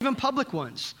even public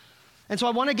ones. And so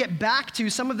I want to get back to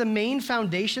some of the main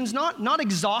foundations, not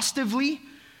exhaustively,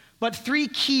 but 3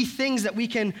 key things that we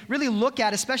can really look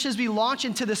at, especially as we launch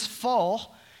into this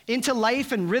fall, into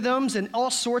life and rhythms and all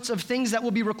sorts of things that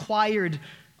will be required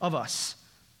of us.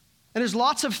 And there's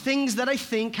lots of things that I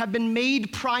think have been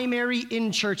made primary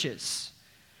in churches.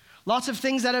 Lots of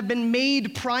things that have been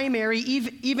made primary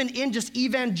even in just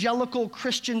evangelical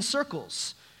Christian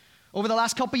circles. Over the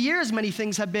last couple of years, many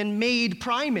things have been made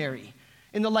primary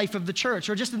in the life of the church,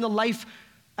 or just in the life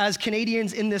as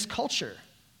Canadians in this culture.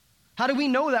 How do we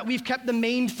know that we've kept the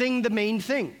main thing the main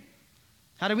thing?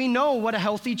 How do we know what a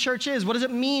healthy church is? What does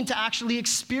it mean to actually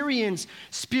experience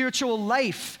spiritual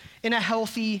life in a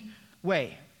healthy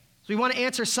way? So we want to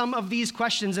answer some of these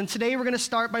questions, and today we're going to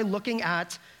start by looking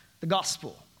at the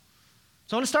gospel.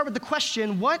 So I want to start with the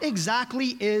question, what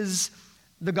exactly is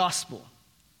the gospel?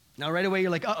 Now right away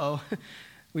you're like, uh-oh,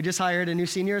 we just hired a new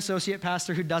senior associate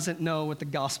pastor who doesn't know what the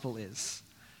gospel is.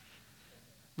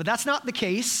 But that's not the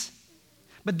case.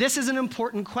 But this is an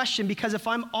important question because if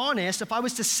I'm honest, if I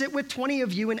was to sit with 20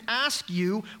 of you and ask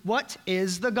you what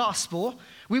is the gospel,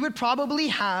 we would probably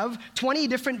have 20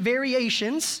 different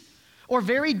variations or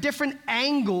very different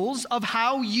angles of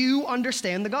how you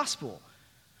understand the gospel.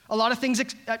 A lot of things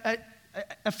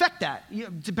affect that.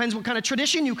 It depends what kind of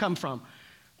tradition you come from,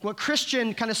 what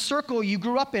Christian kind of circle you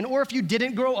grew up in, or if you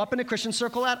didn't grow up in a Christian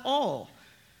circle at all.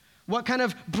 What kind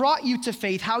of brought you to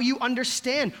faith, how you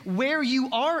understand, where you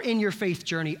are in your faith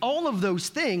journey. All of those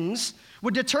things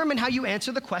would determine how you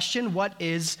answer the question, what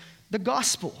is the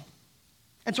gospel?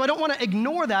 And so I don't want to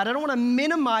ignore that. I don't want to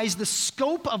minimize the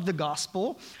scope of the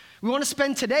gospel. We want to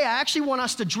spend today, I actually want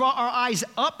us to draw our eyes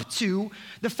up to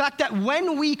the fact that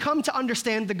when we come to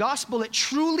understand the gospel, it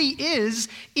truly is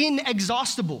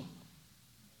inexhaustible.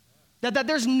 That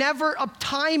there's never a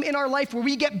time in our life where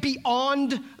we get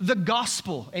beyond the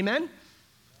gospel. Amen?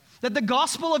 That the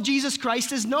gospel of Jesus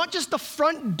Christ is not just the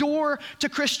front door to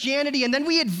Christianity and then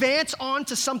we advance on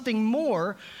to something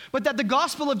more, but that the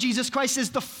gospel of Jesus Christ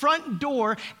is the front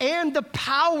door and the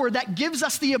power that gives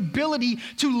us the ability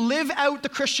to live out the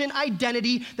Christian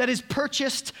identity that is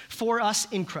purchased for us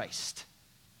in Christ.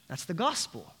 That's the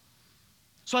gospel.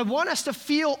 So I want us to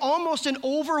feel almost an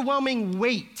overwhelming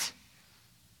weight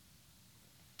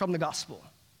from the gospel.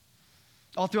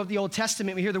 All throughout the Old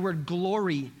Testament, we hear the word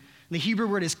glory. The Hebrew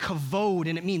word is kavod,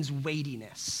 and it means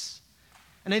weightiness.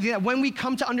 And I think that when we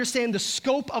come to understand the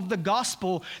scope of the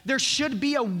gospel, there should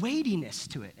be a weightiness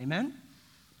to it. Amen?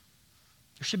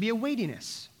 There should be a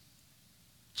weightiness.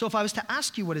 So if I was to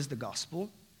ask you what is the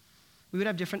gospel, we would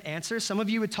have different answers. Some of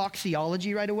you would talk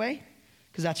theology right away,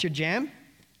 because that's your jam.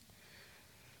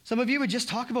 Some of you would just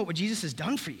talk about what Jesus has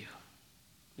done for you.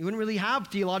 You wouldn't really have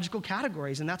theological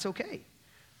categories, and that's okay.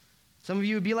 Some of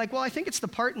you would be like, well, I think it's the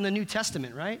part in the New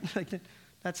Testament, right? Like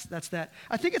that's that.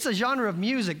 I think it's a genre of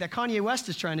music that Kanye West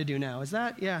is trying to do now. Is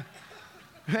that? Yeah.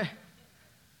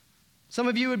 Some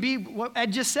of you would be what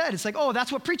Ed just said. It's like, oh,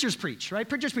 that's what preachers preach, right?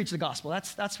 Preachers preach the gospel.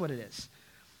 That's what it is.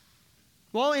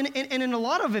 Well, in a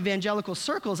lot of evangelical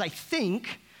circles, I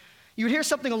think you would hear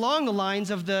something along the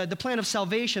lines of the plan of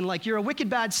salvation, like you're a wicked,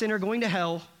 bad sinner going to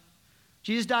hell.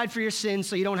 Jesus died for your sins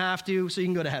so you don't have to, so you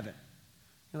can go to heaven.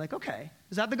 You're like, okay,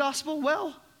 is that the gospel?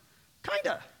 Well,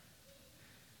 kinda.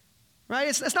 Right?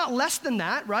 It's not less than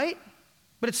that, right?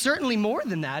 But it's certainly more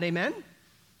than that, amen?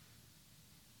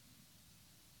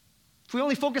 If we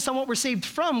only focus on what we're saved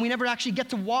from, we never actually get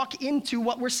to walk into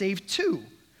what we're saved to.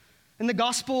 And the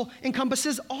gospel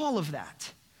encompasses all of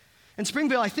that. And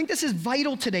Springvale, I think this is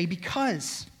vital today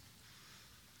because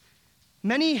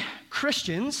many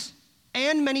Christians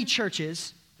and many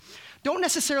churches don't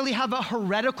necessarily have a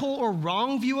heretical or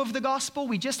wrong view of the gospel.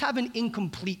 We just have an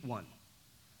incomplete one.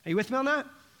 Are you with me on that?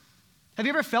 Have you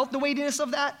ever felt the weightiness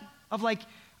of that? Of like,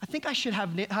 I think I should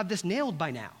have this nailed by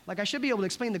now. Like I should be able to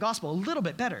explain the gospel a little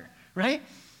bit better, right?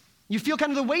 You feel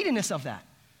kind of the weightiness of that.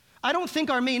 I don't think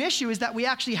our main issue is that we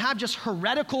actually have just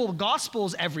heretical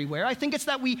gospels everywhere. I think it's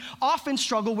that we often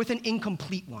struggle with an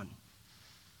incomplete one.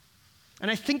 And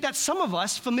I think that some of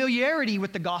us, familiarity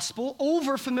with the gospel,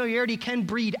 over familiarity can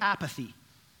breed apathy.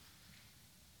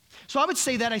 So I would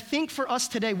say that I think for us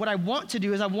today, what I want to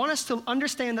do is I want us to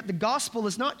understand that the gospel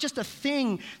is not just a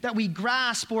thing that we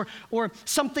grasp or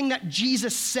something that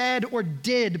Jesus said or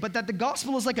did, but that the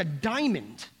gospel is like a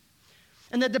diamond.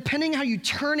 And that depending how you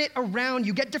turn it around,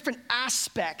 you get different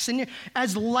aspects. And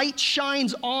as light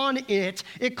shines on it,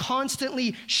 it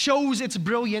constantly shows its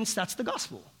brilliance. That's the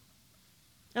gospel.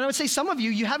 And I would say some of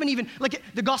you haven't even, like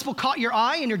the gospel caught your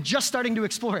eye and you're just starting to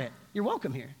explore it. You're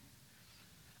welcome here.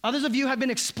 Others of you have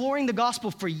been exploring the gospel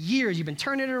for years. You've been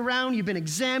turning it around, you've been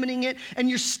examining it, and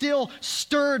you're still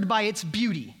stirred by its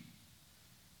beauty.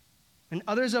 And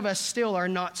others of us still are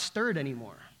not stirred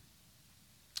anymore.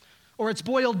 Or it's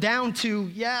boiled down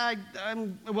to, I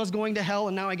was going to hell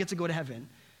and now I get to go to heaven.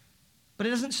 But it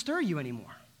doesn't stir you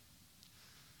anymore.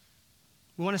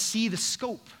 We want to see the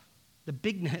scope, the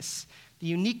bigness, the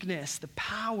uniqueness, the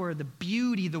power, the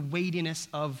beauty, the weightiness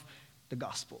of the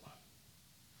gospel.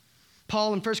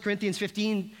 Paul in 1 Corinthians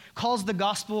 15 calls the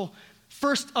gospel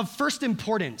of first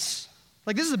importance.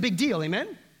 Like, this is a big deal, amen?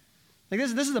 Like,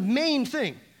 this is the main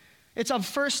thing. It's of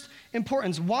first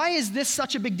importance. Why is this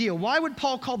such a big deal? Why would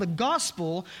Paul call the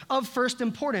gospel of first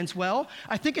importance? Well,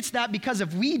 I think it's that because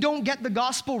if we don't get the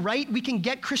gospel right, we can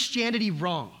get Christianity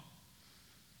wrong.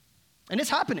 And it's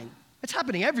happening. It's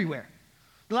happening everywhere.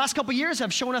 The last couple years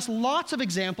have shown us lots of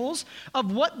examples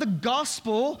of what the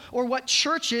gospel or what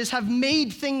churches have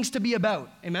made things to be about.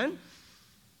 Amen?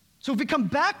 So if we come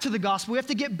back to the gospel, we have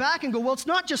to get back and go, well, it's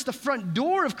not just the front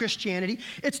door of Christianity,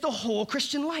 it's the whole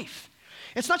Christian life.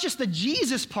 It's not just the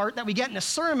Jesus part that we get in a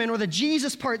sermon or the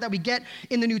Jesus part that we get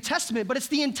in the New Testament, but it's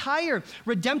the entire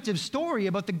redemptive story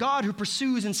about the God who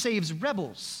pursues and saves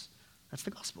rebels. That's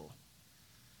the gospel.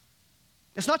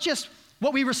 It's not just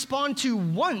what we respond to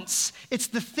once, it's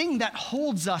the thing that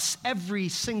holds us every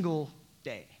single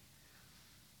day.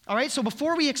 All right, so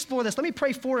before we explore this, let me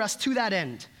pray for us to that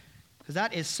end, because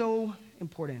that is so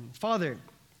important. Father,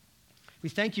 we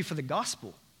thank you for the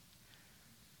gospel.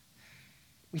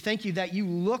 We thank you that you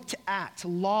looked at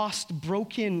lost,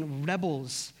 broken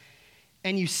rebels,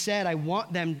 and you said, I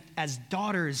want them as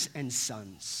daughters and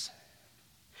sons.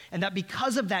 And that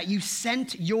because of that, you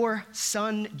sent your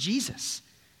son, Jesus.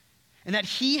 And that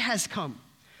he has come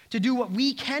to do what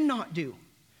we cannot do,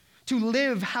 to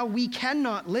live how we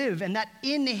cannot live, and that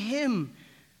in him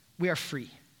we are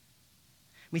free.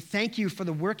 We thank you for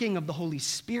the working of the Holy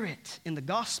Spirit in the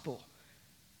gospel,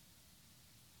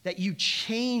 that you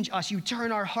change us, you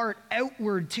turn our heart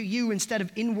outward to you instead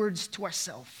of inwards to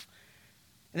ourselves,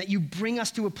 and that you bring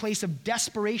us to a place of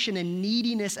desperation and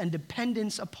neediness and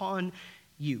dependence upon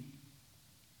you.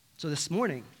 So this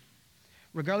morning,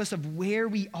 regardless of where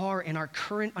we are in our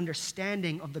current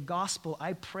understanding of the gospel,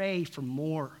 I pray for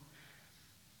more.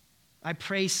 I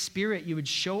pray, Spirit, you would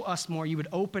show us more. You would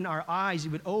open our eyes. You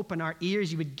would open our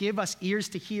ears. You would give us ears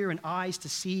to hear and eyes to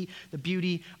see the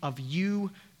beauty of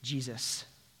you, Jesus.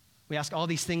 We ask all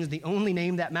these things in the only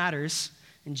name that matters,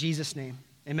 in Jesus' name.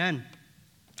 Amen.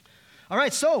 All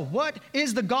right, so what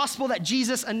is the gospel that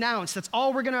Jesus announced? That's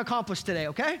all we're going to accomplish today,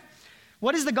 okay?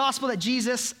 What is the gospel that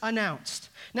Jesus announced?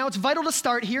 Now, it's vital to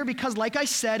start here because, like I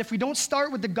said, if we don't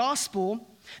start with the gospel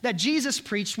that Jesus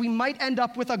preached, we might end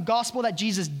up with a gospel that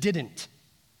Jesus didn't.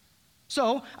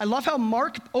 So, I love how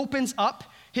Mark opens up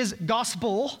his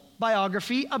gospel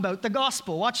biography about the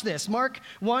gospel. Watch this. Mark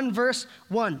 1, verse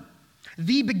 1.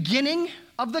 The beginning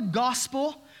of the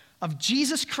gospel of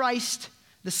Jesus Christ,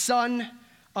 the Son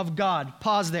of God.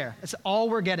 Pause there. That's all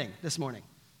we're getting this morning.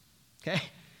 Okay?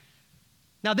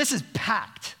 Now, this is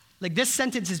packed. Like, this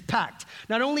sentence is packed.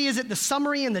 Not only is it the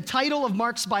summary and the title of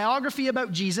Mark's biography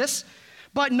about Jesus,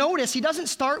 but notice he doesn't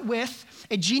start with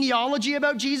a genealogy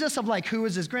about Jesus of like who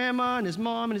is his grandma and his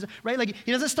mom and his, right? Like,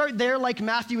 he doesn't start there like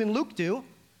Matthew and Luke do.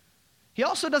 He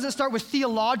also doesn't start with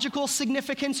theological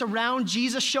significance around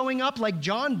Jesus showing up like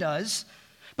John does,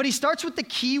 but he starts with the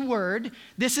key word.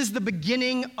 This is the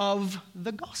beginning of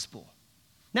the gospel.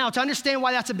 Now, to understand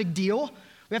why that's a big deal,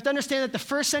 we have to understand that the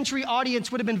first century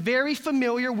audience would have been very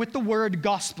familiar with the word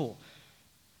gospel.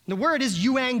 The word is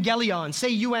euangelion.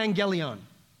 Say euangelion.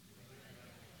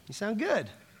 You sound good.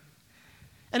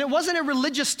 And it wasn't a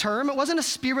religious term. It wasn't a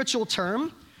spiritual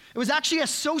term. It was actually a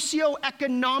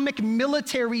socio-economic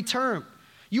military term.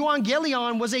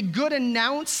 Euangelion was a good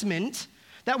announcement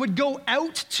that would go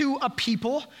out to a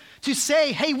people to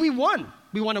say, hey, we won.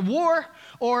 We won a war.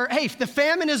 Or, hey, the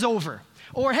famine is over.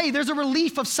 Or, hey, there's a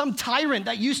relief of some tyrant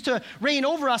that used to reign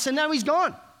over us, and now he's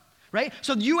gone, right?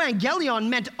 So euangelion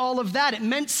meant all of that. It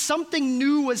meant something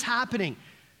new was happening.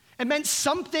 It meant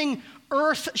something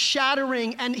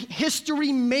earth-shattering and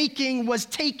history-making was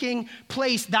taking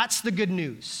place. That's the good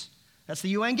news. That's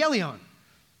the euangelion.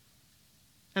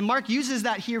 And Mark uses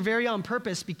that here very on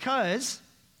purpose because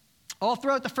all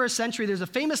throughout the first century, there's a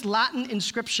famous Latin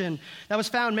inscription that was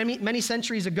found many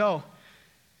centuries ago.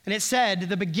 And it said,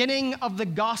 the beginning of the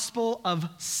gospel of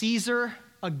Caesar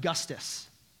Augustus.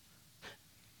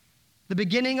 The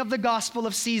beginning of the gospel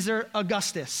of Caesar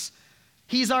Augustus.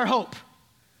 He's our hope,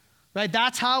 right?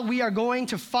 That's how we are going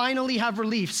to finally have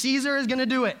relief. Caesar is going to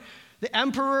do it. The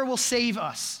emperor will save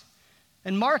us.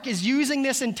 And Mark is using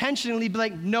this intentionally, but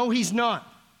like, no, he's not.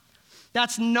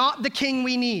 That's not the king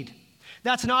we need.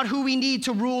 That's not who we need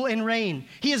to rule and reign.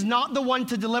 He is not the one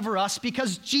to deliver us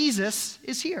because Jesus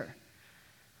is here.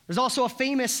 There's also a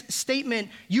famous statement,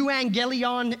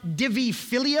 euangelion divi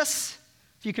filius.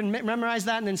 If you can memorize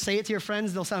that and then say it to your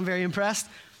friends, they'll sound very impressed.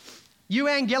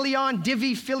 Euangelion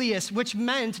divi filius, which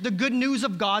meant the good news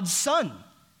of God's son.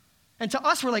 And to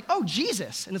us, we're like, oh,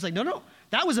 Jesus. And it's like, no,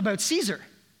 that was about Caesar.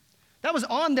 That was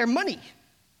on their money.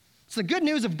 It's the good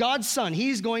news of God's son.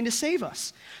 He's going to save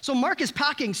us. So Mark is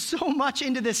packing so much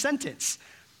into this sentence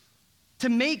to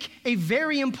make a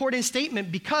very important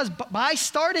statement, because by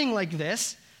starting like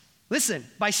this, listen,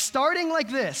 by starting like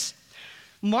this,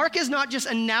 Mark is not just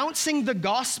announcing the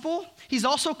gospel, he's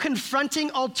also confronting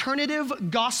alternative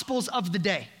gospels of the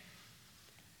day.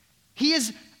 He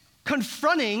is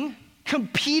confronting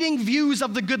competing views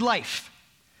of the good life.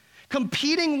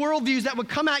 Competing worldviews that would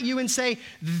come at you and say,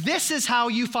 this is how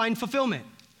you find fulfillment.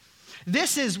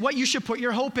 This is what you should put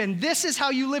your hope in. This is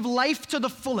how you live life to the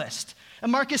fullest.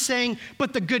 And Mark is saying,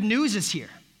 but the good news is here.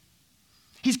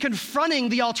 He's confronting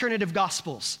the alternative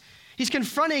gospels. He's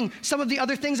confronting some of the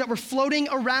other things that were floating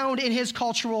around in his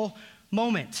cultural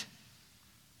moment.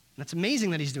 And it's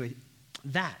amazing that he's doing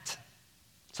that.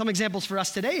 Some examples for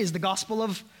us today is the gospel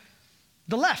of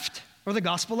the left or the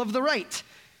gospel of the right.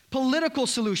 Political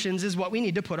solutions is what we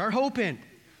need to put our hope in.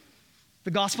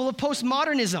 The gospel of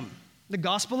postmodernism, the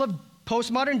gospel of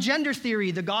postmodern gender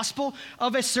theory, the gospel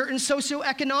of a certain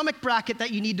socioeconomic bracket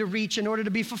that you need to reach in order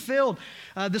to be fulfilled,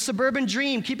 the suburban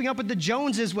dream, keeping up with the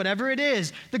Joneses, whatever it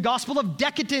is, the gospel of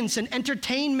decadence and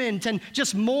entertainment and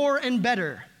just more and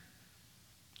better.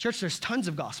 Church, there's tons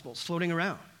of gospels floating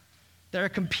around that are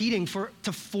competing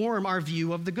to form our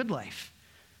view of the good life.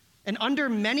 And under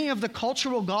many of the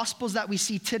cultural gospels that we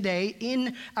see today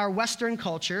in our Western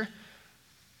culture,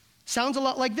 sounds a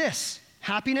lot like this.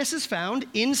 Happiness is found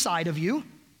inside of you.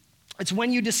 It's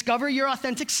when you discover your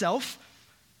authentic self.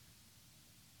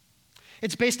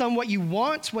 It's based on what you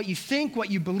want, what you think, what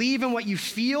you believe, and what you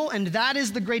feel, and that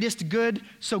is the greatest good,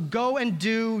 so go and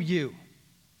do you.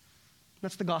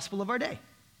 That's the gospel of our day.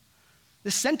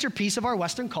 The centerpiece of our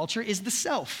Western culture is the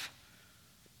self.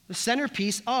 The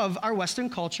centerpiece of our Western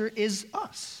culture is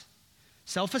us.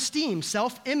 Self-esteem,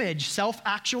 self-image,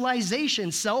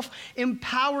 self-actualization,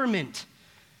 self-empowerment,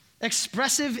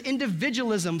 expressive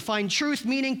individualism, find truth,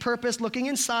 meaning, purpose, looking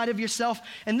inside of yourself.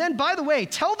 And then, by the way,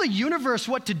 tell the universe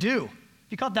what to do.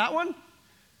 You caught that one?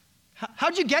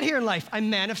 How'd you get here in life? I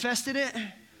manifested it.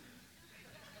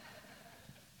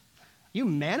 You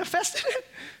manifested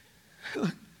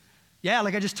it? Yeah,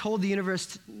 like I just told the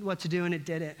universe what to do and it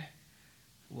did it.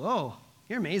 Whoa,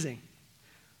 you're amazing.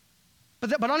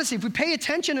 But honestly, if we pay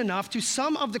attention enough to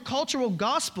some of the cultural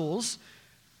gospels,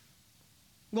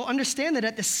 we'll understand that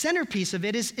at the centerpiece of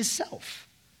it is self.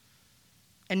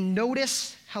 And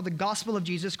notice how the gospel of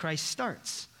Jesus Christ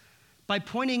starts by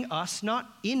pointing us not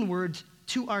inward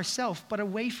to ourselves, but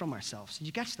away from ourselves. Did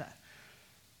you catch that?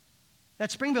 At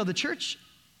Springville, the church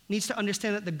needs to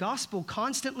understand that the gospel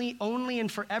constantly, only, and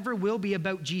forever will be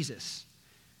about Jesus.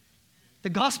 The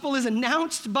gospel is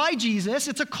announced by Jesus.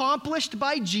 It's accomplished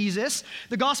by Jesus.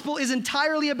 The gospel is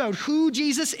entirely about who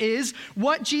Jesus is,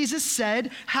 what Jesus said,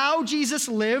 how Jesus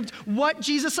lived, what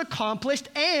Jesus accomplished,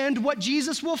 and what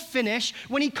Jesus will finish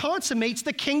when he consummates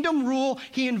the kingdom rule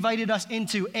he invited us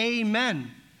into.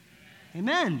 Amen.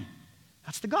 Amen.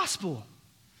 That's the gospel.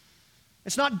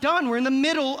 It's not done. We're in the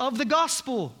middle of the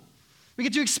gospel. We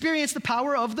get to experience the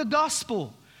power of the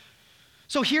gospel.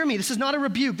 So hear me, this is not a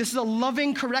rebuke, this is a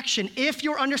loving correction. If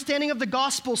your understanding of the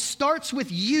gospel starts with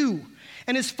you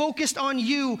and is focused on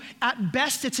you, at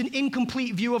best it's an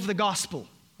incomplete view of the gospel.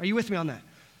 Are you with me on that?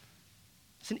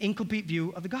 It's an incomplete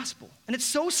view of the gospel. And it's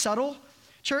so subtle,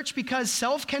 church, because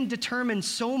self can determine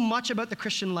so much about the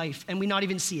Christian life and we not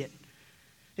even see it.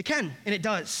 It can, and it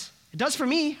does. It does for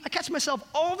me. I catch myself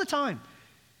all the time.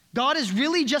 God is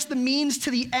really just the means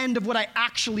to the end of what I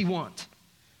actually want.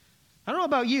 I don't know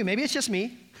about you, maybe it's just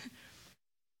me.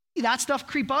 That stuff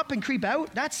creep up and creep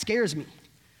out, that scares me.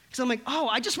 Because I'm like, oh,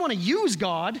 I just want to use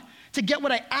God to get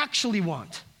what I actually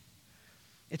want.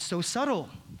 It's so subtle.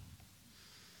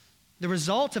 The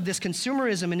result of this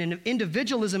consumerism and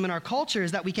individualism in our culture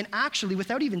is that we can actually,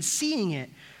 without even seeing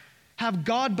it, have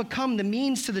God become the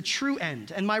means to the true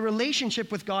end, and my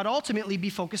relationship with God ultimately be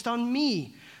focused on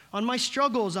me, on my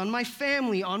struggles, on my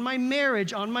family, on my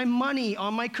marriage, on my money,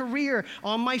 on my career,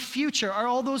 on my future. Are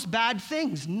all those bad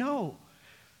things? No.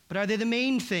 But are they the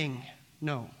main thing?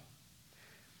 No.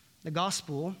 The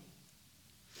gospel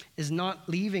is not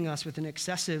leaving us with an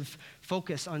excessive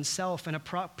focus on self and a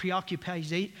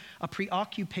preoccupation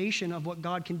of what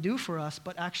God can do for us,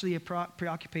 but actually a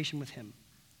preoccupation with him.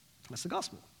 That's the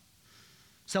gospel.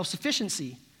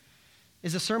 Self-sufficiency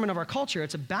is a sermon of our culture.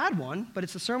 It's a bad one, but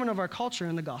it's a sermon of our culture,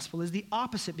 and the gospel is the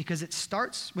opposite because it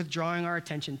starts with drawing our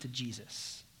attention to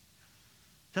Jesus.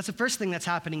 That's the first thing that's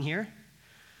happening here.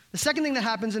 The second thing that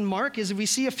happens in Mark is we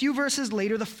see a few verses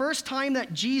later, the first time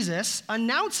that Jesus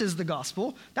announces the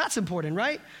gospel. That's important,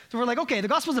 right? So we're like, okay, the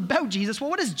gospel's about Jesus. Well,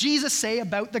 what does Jesus say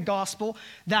about the gospel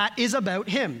that is about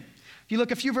him? If you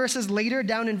look a few verses later,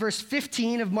 down in verse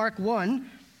 15 of Mark 1,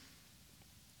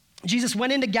 Jesus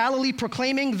went into Galilee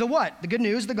proclaiming the what? The good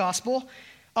news, the gospel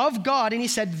of God. And he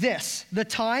said this, the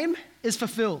time is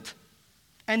fulfilled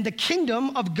and the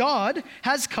kingdom of God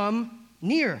has come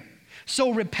near.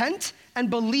 So repent and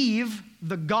believe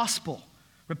the gospel.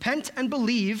 Repent and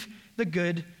believe the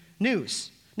good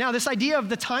news. Now, this idea of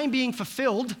the time being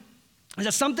fulfilled is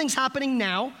that something's happening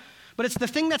now, but it's the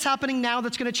thing that's happening now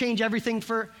that's going to change everything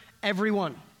for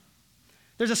everyone.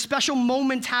 There's a special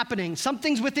moment happening.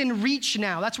 Something's within reach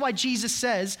now. That's why Jesus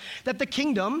says that the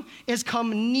kingdom is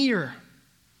come near,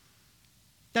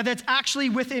 that it's actually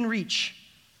within reach.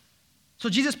 So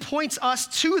Jesus points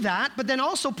us to that, but then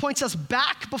also points us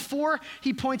back before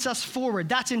he points us forward.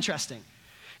 That's interesting.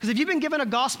 Because if you've been given a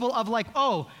gospel of like,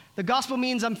 oh, the gospel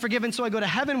means I'm forgiven so I go to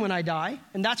heaven when I die,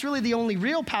 and that's really the only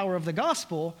real power of the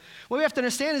gospel, what we have to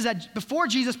understand is that before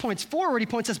Jesus points forward, he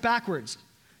points us backwards.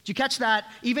 Did you catch that?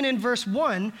 Even in verse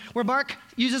 1, where Mark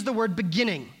uses the word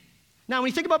beginning. Now, when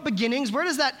you think about beginnings, where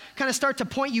does that kind of start to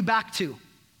point you back to?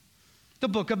 The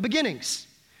book of beginnings.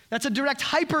 That's a direct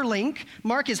hyperlink.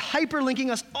 Mark is hyperlinking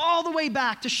us all the way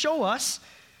back to show us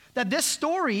that this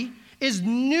story is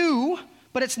new,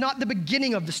 but it's not the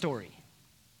beginning of the story.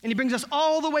 And he brings us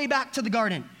all the way back to the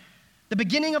garden. The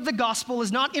beginning of the gospel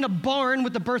is not in a barn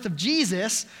with the birth of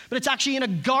Jesus, but it's actually in a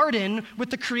garden with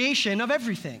the creation of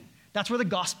everything. That's where the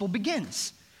gospel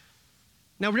begins.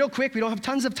 Now, real quick, we don't have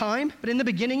tons of time, but in the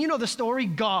beginning, you know the story,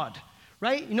 God,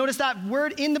 right? You notice that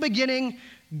word in the beginning,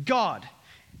 God.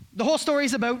 The whole story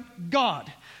is about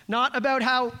God, not about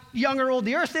how young or old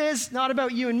the earth is, not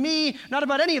about you and me, not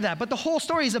about any of that, but the whole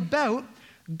story is about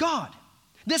God.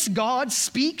 This God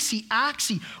speaks, he acts,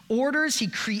 he orders, he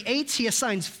creates, he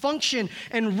assigns function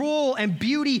and role and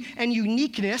beauty and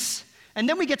uniqueness. And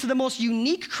then we get to the most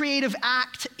unique creative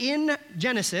act in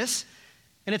Genesis,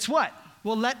 and it's what?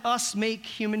 Well, let us make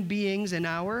human beings in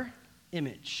our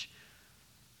image.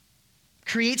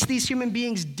 Creates these human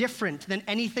beings different than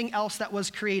anything else that was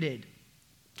created.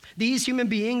 These human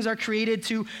beings are created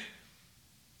to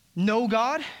know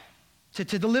God,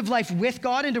 to live life with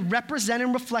God, and to represent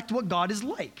and reflect what God is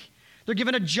like. They're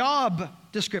given a job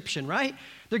description, right?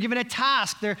 They're given a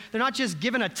task. They're not just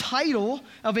given a title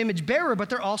of image bearer, but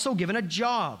they're also given a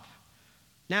job.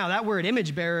 Now, that word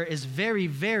image bearer is very,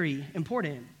 very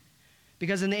important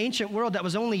because in the ancient world, that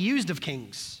was only used of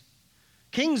kings.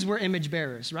 Kings were image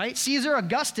bearers, right? Caesar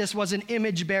Augustus was an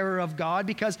image bearer of God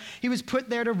because he was put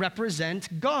there to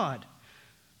represent God.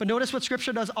 But notice what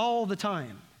Scripture does all the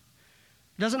time.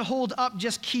 It doesn't hold up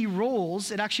just key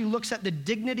roles. It actually looks at the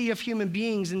dignity of human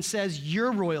beings and says,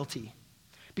 you're royalty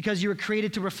because you were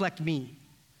created to reflect me.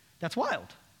 That's wild.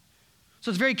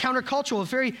 So it's very countercultural. It's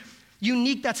very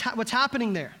unique. That's what's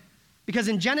happening there. Because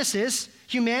in Genesis,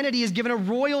 humanity is given a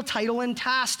royal title and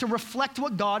task to reflect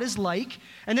what God is like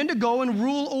and then to go and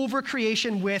rule over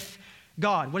creation with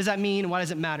God. What does that mean and why does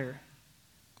it matter?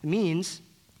 It means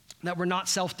that we're not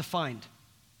self-defined,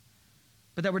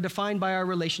 but that we're defined by our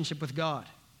relationship with God,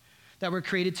 that we're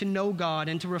created to know God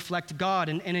and to reflect God.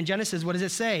 And in Genesis, what does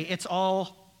it say? It's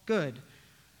all good.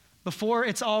 Before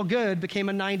it's all good became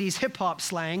a 90s hip-hop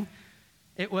slang,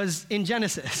 it was in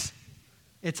Genesis.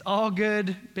 It's all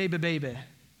good, baby, baby.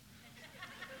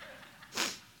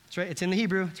 That's right, it's in the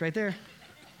Hebrew, it's right there.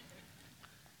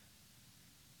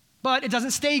 But it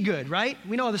doesn't stay good, right?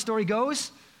 We know how the story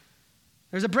goes.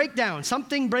 There's a breakdown.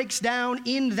 Something breaks down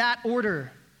in that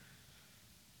order.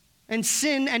 And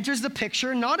sin enters the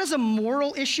picture not as a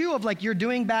moral issue of like you're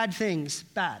doing bad things,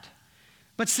 bad.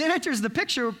 But sin enters the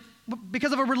picture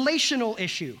because of a relational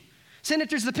issue. Sin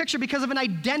enters the picture because of an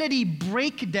identity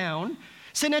breakdown.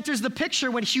 Sin enters the picture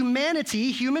when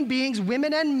humanity, human beings,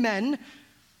 women and men,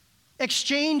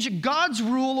 exchange God's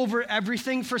rule over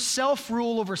everything for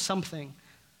self-rule over something.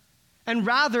 And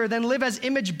rather than live as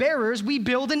image bearers, we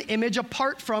build an image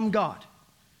apart from God.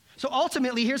 So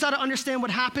ultimately, here's how to understand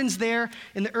what happens there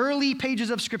in the early pages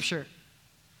of Scripture.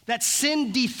 That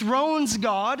sin dethrones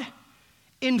God,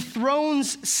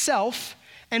 enthrones self,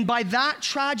 and by that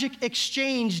tragic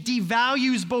exchange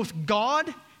devalues both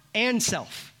God and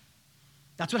self.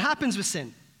 That's what happens with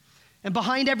sin. And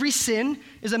behind every sin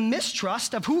is a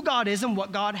mistrust of who God is and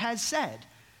what God has said.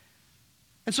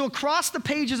 And so across the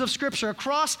pages of Scripture,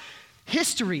 across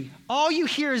history, all you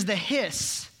hear is the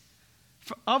hiss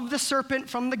of the serpent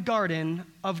from the garden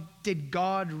of, did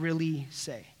God really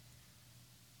say?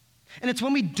 And it's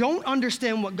when we don't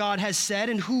understand what God has said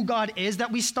and who God is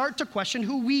that we start to question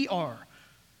who we are.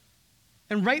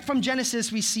 And right from Genesis,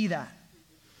 we see that.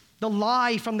 The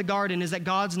lie from the garden is that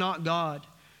God's not God,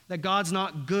 that God's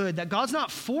not good, that God's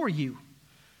not for you.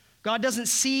 God doesn't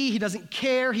see, he doesn't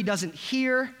care, he doesn't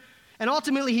hear. And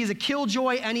ultimately, he's a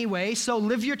killjoy anyway, so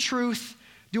live your truth,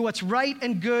 do what's right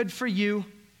and good for you,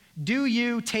 do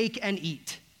you, take and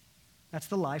eat. That's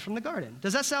the lie from the garden.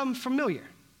 Does that sound familiar?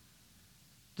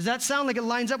 Does that sound like it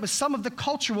lines up with some of the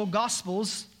cultural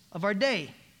gospels of our day?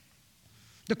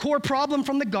 The core problem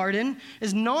from the garden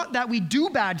is not that we do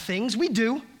bad things. We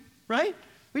do, right?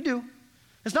 We do.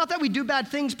 It's not that we do bad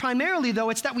things primarily,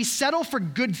 though. It's that we settle for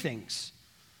good things.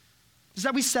 It's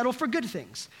that we settle for good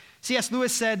things. C.S.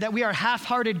 Lewis said that we are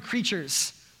half-hearted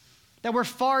creatures, that we're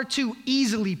far too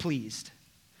easily pleased,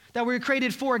 that we were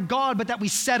created for God, but that we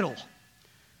settle.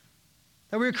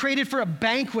 That we were created for a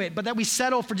banquet, but that we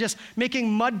settle for just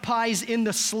making mud pies in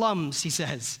the slums, he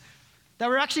says. That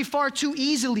we're actually far too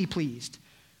easily pleased.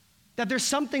 That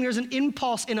there's an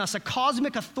impulse in us, a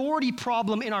cosmic authority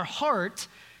problem in our heart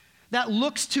that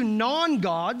looks to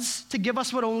non-gods to give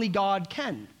us what only God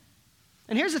can.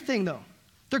 And here's the thing, though.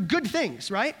 They're good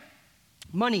things, right?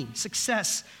 Money,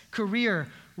 success, career,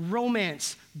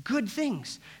 romance, good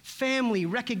things. Family,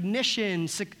 recognition,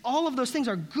 all of those things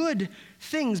are good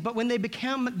things, but when they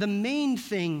become the main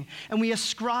thing and we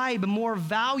ascribe more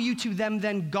value to them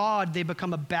than God, they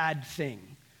become a bad thing.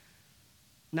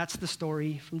 And that's the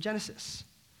story from Genesis.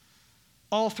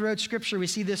 All throughout Scripture, we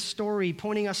see this story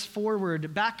pointing us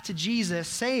forward back to Jesus,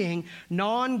 saying,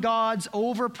 non-gods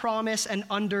overpromise and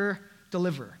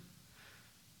under-deliver.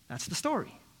 That's the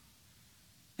story.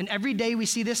 And every day we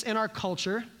see this in our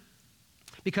culture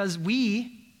because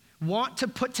we want to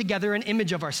put together an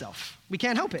image of ourselves. We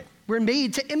can't help it. We're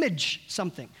made to image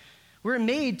something. We're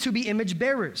made to be image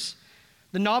bearers.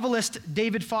 The novelist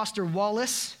David Foster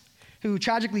Wallace, who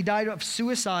tragically died of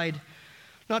suicide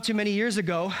not too many years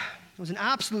ago, was an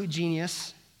absolute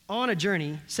genius on a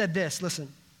journey, said this,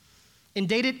 listen, in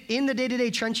the day-to-day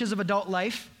trenches of adult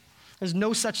life, there's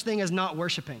no such thing as not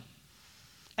worshiping.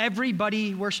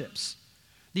 Everybody worships.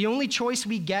 The only choice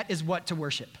we get is what to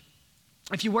worship.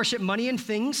 If you worship money and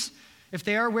things, if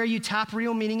they are where you tap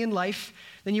real meaning in life,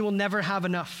 then you will never have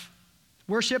enough.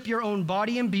 Worship your own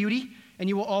body and beauty, and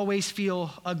you will always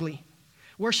feel ugly.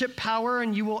 Worship power,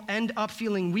 and you will end up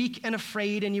feeling weak and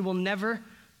afraid, and you will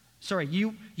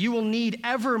need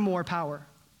ever more power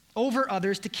over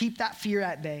others to keep that fear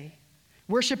at bay.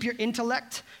 Worship your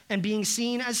intellect and being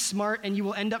seen as smart, and you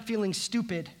will end up feeling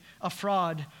stupid, a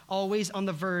fraud, always on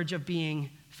the verge of being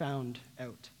found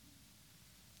out.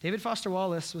 David Foster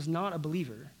Wallace was not a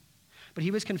believer, but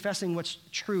he was confessing what's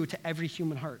true to every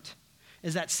human heart,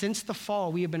 is that since the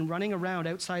fall, we have been running around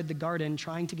outside the garden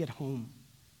trying to get home.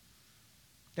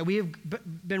 That we have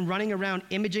been running around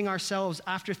imaging ourselves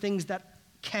after things that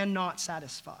cannot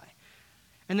satisfy.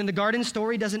 And then the garden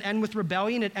story doesn't end with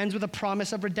rebellion, it ends with a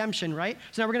promise of redemption, right?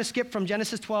 So now we're going to skip from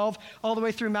Genesis 12 all the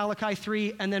way through Malachi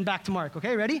 3 and then back to Mark.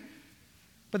 Okay, ready?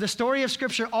 But the story of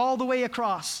Scripture all the way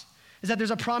across is that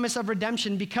there's a promise of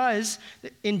redemption because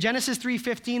in Genesis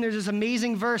 3:15, there's this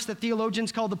amazing verse that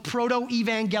theologians call the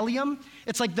proto-evangelium.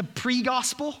 It's like the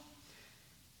pre-gospel.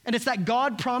 And it's that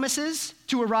God promises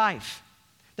to arrive,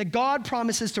 that God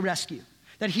promises to rescue,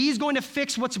 that he's going to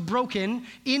fix what's broken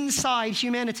inside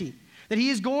humanity, that he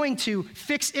is going to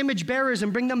fix image bearers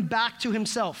and bring them back to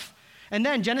himself. And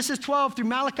then Genesis 12 through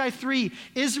Malachi 3,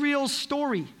 Israel's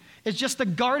story is just the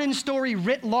garden story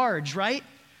writ large, right?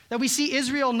 That we see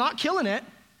Israel not killing it,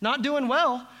 not doing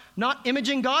well, not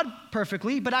imaging God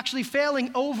perfectly, but actually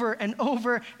failing over and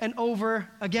over and over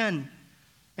again.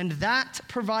 And that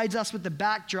provides us with the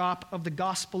backdrop of the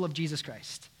gospel of Jesus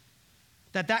Christ.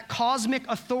 That cosmic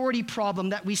authority problem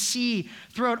that we see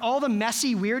throughout all the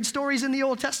messy, weird stories in the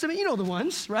Old Testament, you know the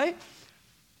ones, right?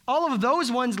 All of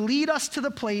those ones lead us to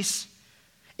the place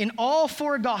in all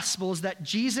four Gospels that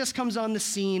Jesus comes on the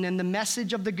scene, and the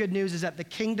message of the good news is that the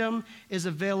kingdom is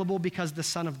available because the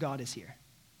Son of God is here.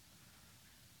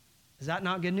 Is that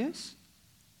not good news?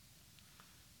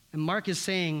 And Mark is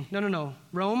saying, no,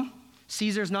 Rome,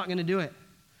 Caesar's not going to do it.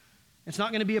 It's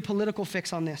not going to be a political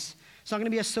fix on this. It's not going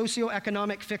to be a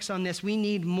socioeconomic fix on this. We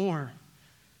need more.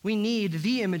 We need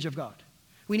the image of God.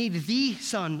 We need the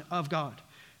Son of God.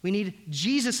 We need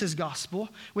Jesus' gospel,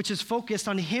 which is focused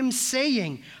on him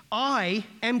saying, I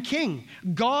am king.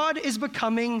 God is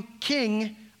becoming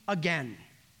king again.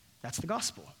 That's the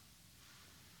gospel.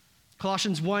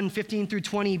 Colossians 1:15 through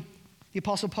 20, the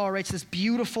Apostle Paul writes this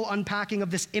beautiful unpacking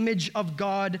of this image of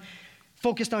God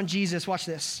focused on Jesus. Watch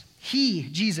this. He,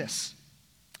 Jesus,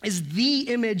 is the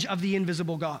image of the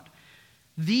invisible God,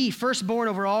 the firstborn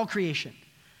over all creation.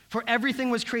 For everything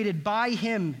was created by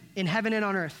him in heaven and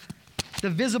on earth, the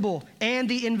visible and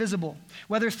the invisible,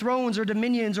 whether thrones or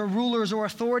dominions or rulers or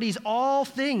authorities, all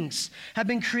things have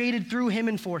been created through him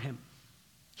and for him.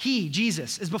 He,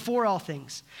 Jesus, is before all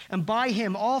things, and by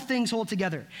him all things hold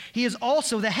together. He is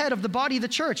also the head of the body of the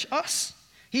church, us.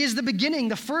 He is the beginning,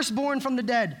 the firstborn from the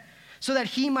dead, so that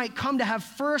he might come to have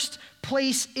first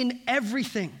place in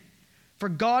everything. For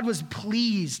God was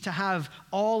pleased to have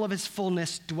all of his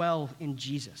fullness dwell in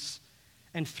Jesus,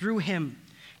 and through him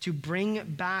to bring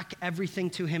back everything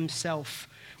to himself,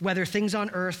 whether things on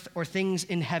earth or things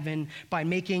in heaven, by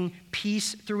making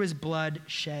peace through his blood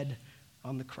shed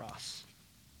on the cross.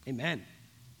 Amen.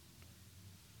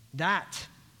 That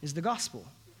is the gospel,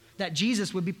 that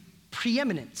Jesus would be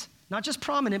preeminent, not just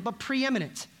prominent, but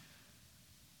preeminent.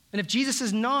 And if Jesus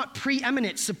is not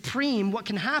preeminent, supreme, what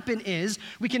can happen is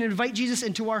we can invite Jesus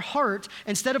into our heart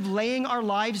instead of laying our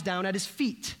lives down at his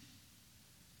feet.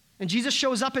 And Jesus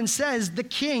shows up and says, the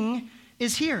king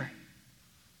is here.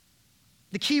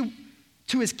 The key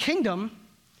to his kingdom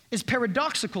is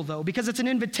paradoxical, though, because it's an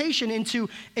invitation into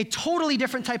a totally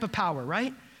different type of power,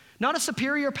 right? Not a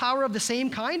superior power of the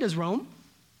same kind as Rome,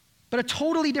 but a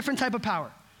totally different type of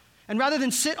power. And rather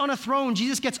than sit on a throne,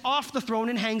 Jesus gets off the throne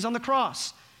and hangs on the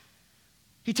cross.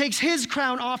 He takes his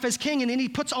crown off as king, and then he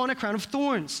puts on a crown of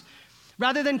thorns.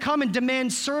 Rather than come and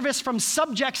demand service from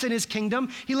subjects in his kingdom,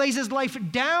 he lays his life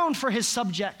down for his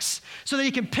subjects so that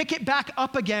he can pick it back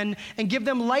up again and give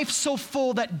them life so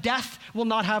full that death will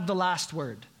not have the last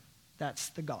word. That's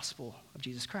the gospel of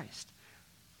Jesus Christ.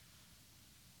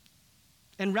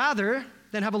 And rather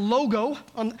than have a logo,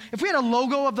 if we had a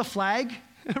logo of the flag,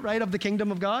 right, of the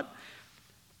kingdom of God,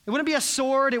 it wouldn't be a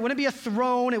sword, it wouldn't be a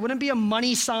throne, it wouldn't be a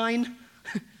money sign,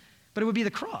 but it would be the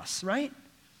cross, right?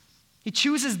 He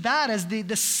chooses that as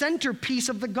the centerpiece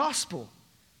of the gospel.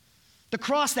 The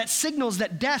cross that signals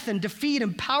that death and defeat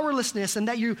and powerlessness and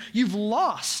that you've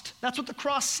lost. That's what the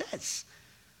cross says.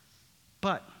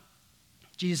 But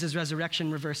Jesus'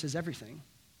 resurrection reverses everything.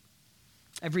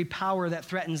 Every power that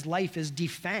threatens life is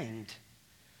defanged.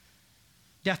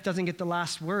 Death doesn't get the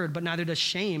last word, but neither does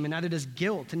shame, and neither does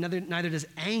guilt, and neither does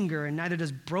anger, and neither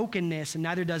does brokenness, and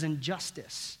neither does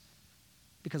injustice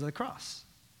because of the cross.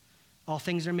 All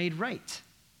things are made right.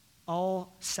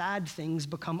 All sad things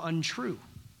become untrue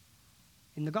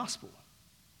in the gospel.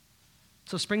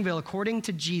 So Springville, according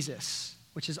to Jesus,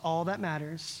 which is all that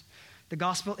matters, the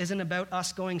gospel isn't about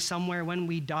us going somewhere when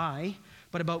we die,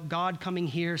 but about God coming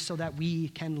here so that we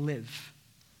can live.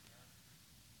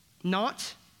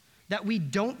 Not that we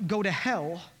don't go to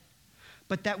hell,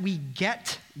 but that we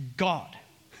get God.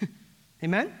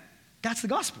 Amen? That's the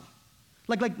gospel.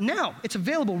 Like now, it's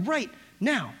available right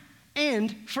now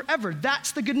and forever.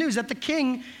 That's the good news, that the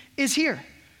king is here,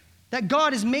 that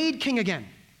God is made king again.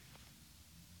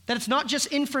 That it's not just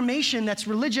information that's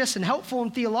religious and helpful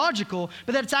and theological,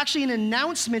 but that it's actually an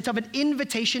announcement of an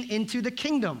invitation into the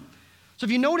kingdom. So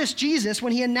if you notice Jesus,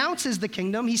 when he announces the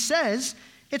kingdom, he says,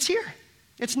 it's here,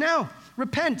 it's now,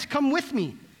 repent, come with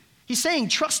me. He's saying,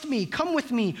 trust me, come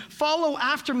with me, follow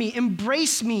after me,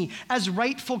 embrace me as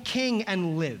rightful king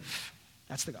and live.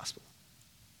 That's the gospel.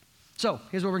 So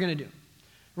here's what we're going to do.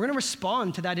 We're going to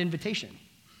respond to that invitation.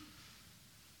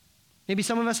 Maybe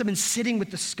some of us have been sitting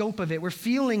with the scope of it. We're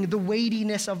feeling the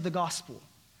weightiness of the gospel.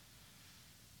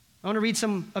 I want to read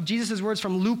some of Jesus' words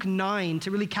from Luke 9 to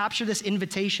really capture this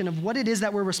invitation of what it is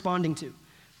that we're responding to.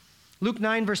 Luke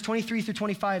 9, verse 23 through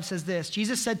 25 says this.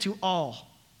 Jesus said to all.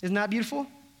 Isn't that beautiful?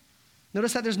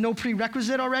 Notice that there's no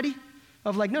prerequisite already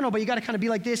of like, no, but you got to kind of be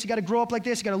like this. You got to grow up like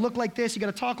this. You got to look like this. You got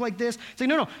to talk like this. It's like,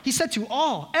 no. He said to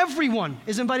all. Everyone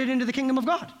is invited into the kingdom of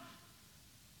God.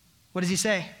 What does he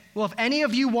say? Well, if any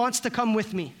of you wants to come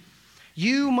with me,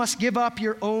 you must give up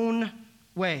your own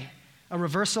way. A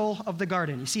reversal of the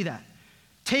garden. You see that?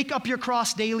 Take up your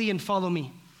cross daily and follow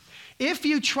me. If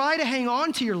you try to hang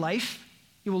on to your life,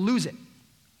 you will lose it.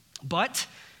 But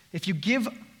if you give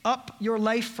up your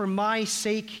life for my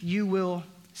sake, you will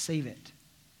save it.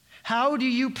 How do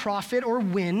you profit or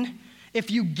win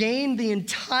if you gain the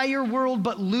entire world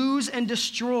but lose and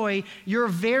destroy your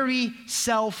very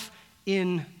self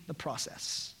in the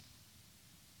process?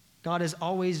 God has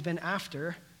always been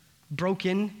after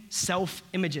broken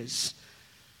self-images.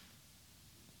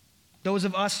 Those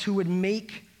of us who would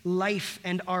make life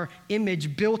and our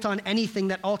image built on anything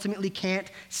that ultimately can't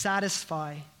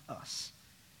satisfy us.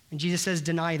 And Jesus says,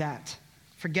 deny that.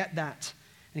 Forget that.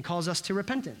 And he calls us to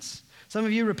repentance. Some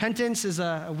of you, repentance is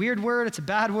a weird word. It's a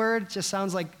bad word. It just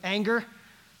sounds like anger.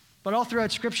 But all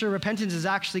throughout Scripture, repentance is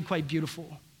actually quite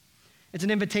beautiful. It's an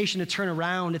invitation to turn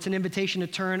around. It's an invitation to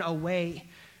turn away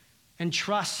and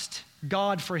trust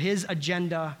God for his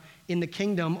agenda in the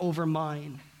kingdom over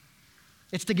mine.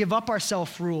 It's to give up our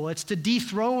self-rule. It's to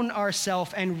dethrone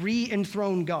ourselves and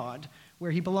re-enthrone God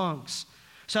where he belongs.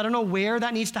 So I don't know where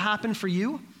that needs to happen for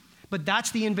you, but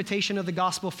that's the invitation of the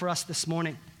gospel for us this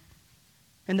morning.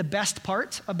 And the best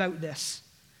part about this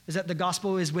is that the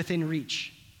gospel is within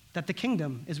reach, that the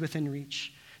kingdom is within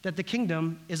reach, that the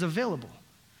kingdom is available.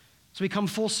 So we come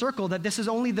full circle that this is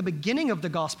only the beginning of the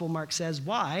gospel, Mark says.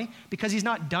 Why? Because he's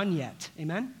not done yet.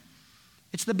 Amen?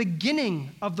 It's the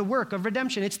beginning of the work of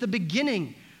redemption. It's the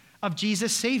beginning of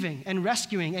Jesus saving and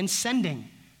rescuing and sending.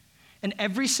 And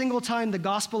every single time the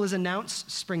gospel is announced,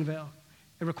 Springvale,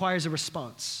 it requires a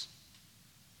response.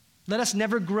 Let us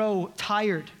never grow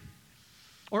tired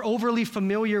or overly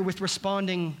familiar with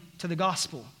responding to the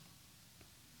gospel.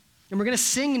 And we're going to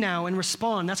sing now and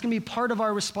respond. That's going to be part of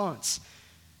our response.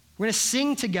 We're going to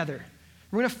sing together.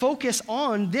 We're going to focus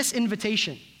on this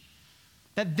invitation,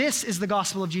 that this is the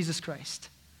gospel of Jesus Christ,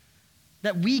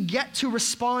 that we get to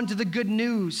respond to the good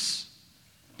news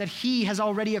that he has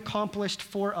already accomplished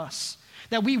for us,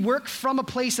 that we work from a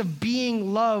place of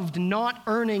being loved, not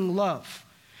earning love,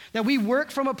 that we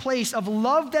work from a place of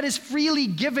love that is freely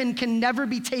given can never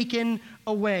be taken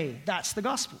away. That's the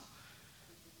gospel.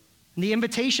 And the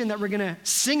invitation that we're going to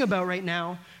sing about right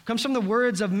now comes from the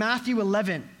words of Matthew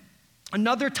 11.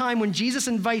 Another time when Jesus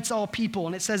invites all people,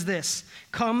 and it says this,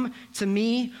 "Come to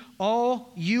me,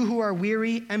 all you who are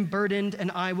weary and burdened,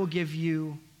 and I will give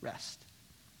you rest."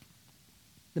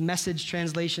 The Message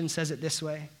translation says it this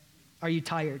way. Are you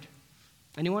tired?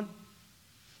 Anyone?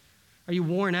 Are you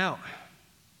worn out?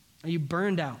 Are you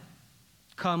burned out?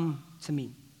 Come to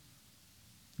me.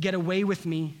 Get away with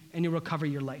me, and you'll recover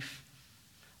your life.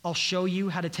 I'll show you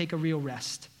how to take a real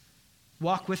rest.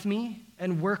 Walk with me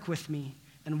and work with me,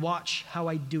 and watch how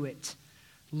I do it.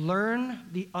 Learn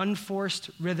the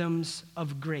unforced rhythms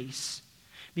of grace,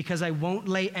 because I won't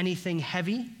lay anything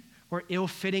heavy or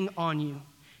ill-fitting on you.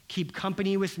 Keep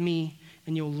company with me,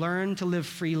 and you'll learn to live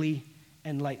freely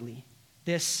and lightly.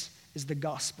 This is the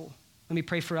gospel. Let me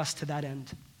pray for us to that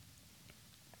end.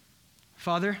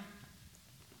 Father,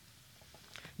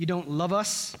 you don't love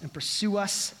us and pursue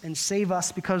us and save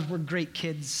us because we're great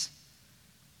kids,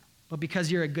 but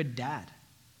because you're a good dad.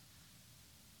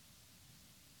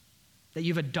 That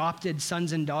you've adopted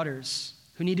sons and daughters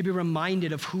who need to be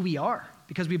reminded of who we are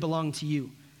because we belong to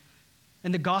you.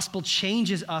 And the gospel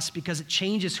changes us because it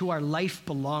changes who our life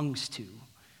belongs to.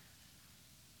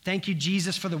 Thank you,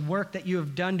 Jesus, for the work that you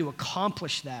have done to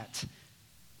accomplish that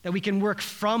we can work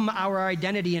from our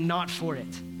identity and not for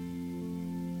it.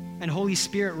 And Holy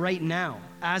Spirit, right now,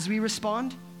 as we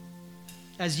respond,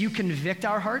 as you convict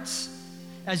our hearts,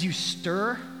 as you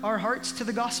stir our hearts to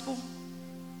the gospel,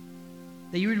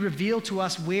 that you would reveal to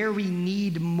us where we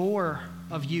need more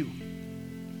of you,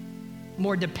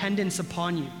 more dependence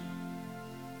upon you,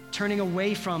 turning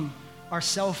away from our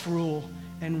self-rule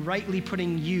and rightly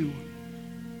putting you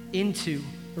into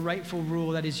the rightful rule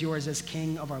that is yours as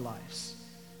King of our lives.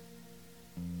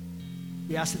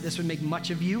 We ask that this would make much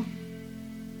of you,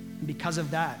 and because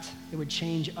of that, it would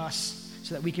change us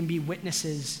so that we can be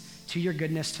witnesses to your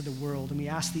goodness to the world. And we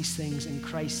ask these things in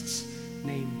Christ's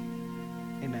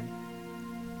name. Amen.